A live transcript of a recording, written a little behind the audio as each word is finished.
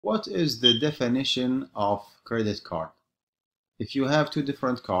What is the definition of credit card? If you have two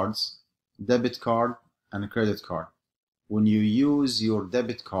different cards, debit card and credit card, when you use your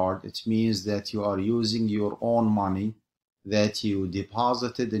debit card, it means that you are using your own money that you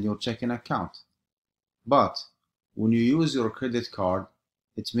deposited in your checking account. But when you use your credit card,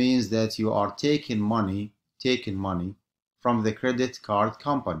 it means that you are taking money from the credit card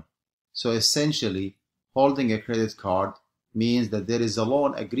company. So essentially, holding a credit card means that there is a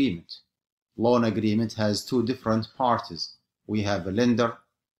loan agreement. Loan agreement has two different parties. We have a lender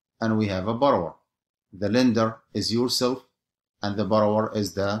and we have a borrower. The lender is yourself and the borrower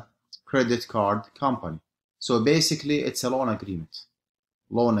is the credit card company. So basically it's a loan agreement.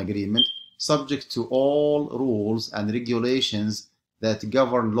 Loan agreement subject to all rules and regulations that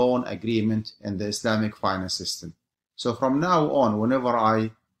govern loan agreement in the Islamic finance system. So from now on, whenever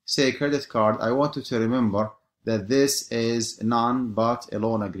I say credit card, I want you to remember that this is none but a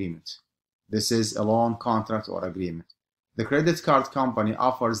loan agreement. This is a loan contract or agreement. The credit card company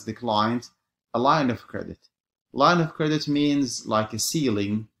offers the client a line of credit. Line of credit means like a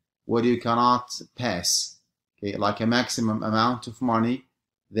ceiling where you cannot pass, okay, like a maximum amount of money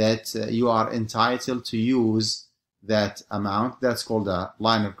that you are entitled to use that amount. That's called a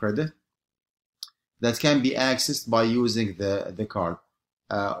line of credit that can be accessed by using the card.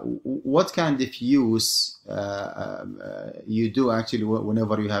 What kind of use you do actually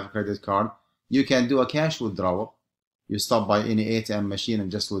whenever you have a credit card? You can do a cash withdrawal. You stop by any ATM machine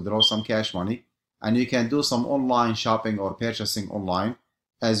and just withdraw some cash money. And you can do some online shopping or purchasing online,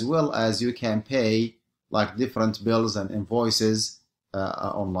 as well as you can pay like different bills and invoices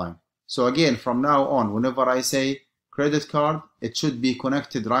online. So again, from now on, whenever I say credit card, it should be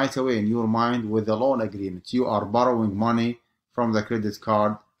connected right away in your mind with the loan agreement. You are borrowing money from the credit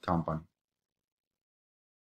card company.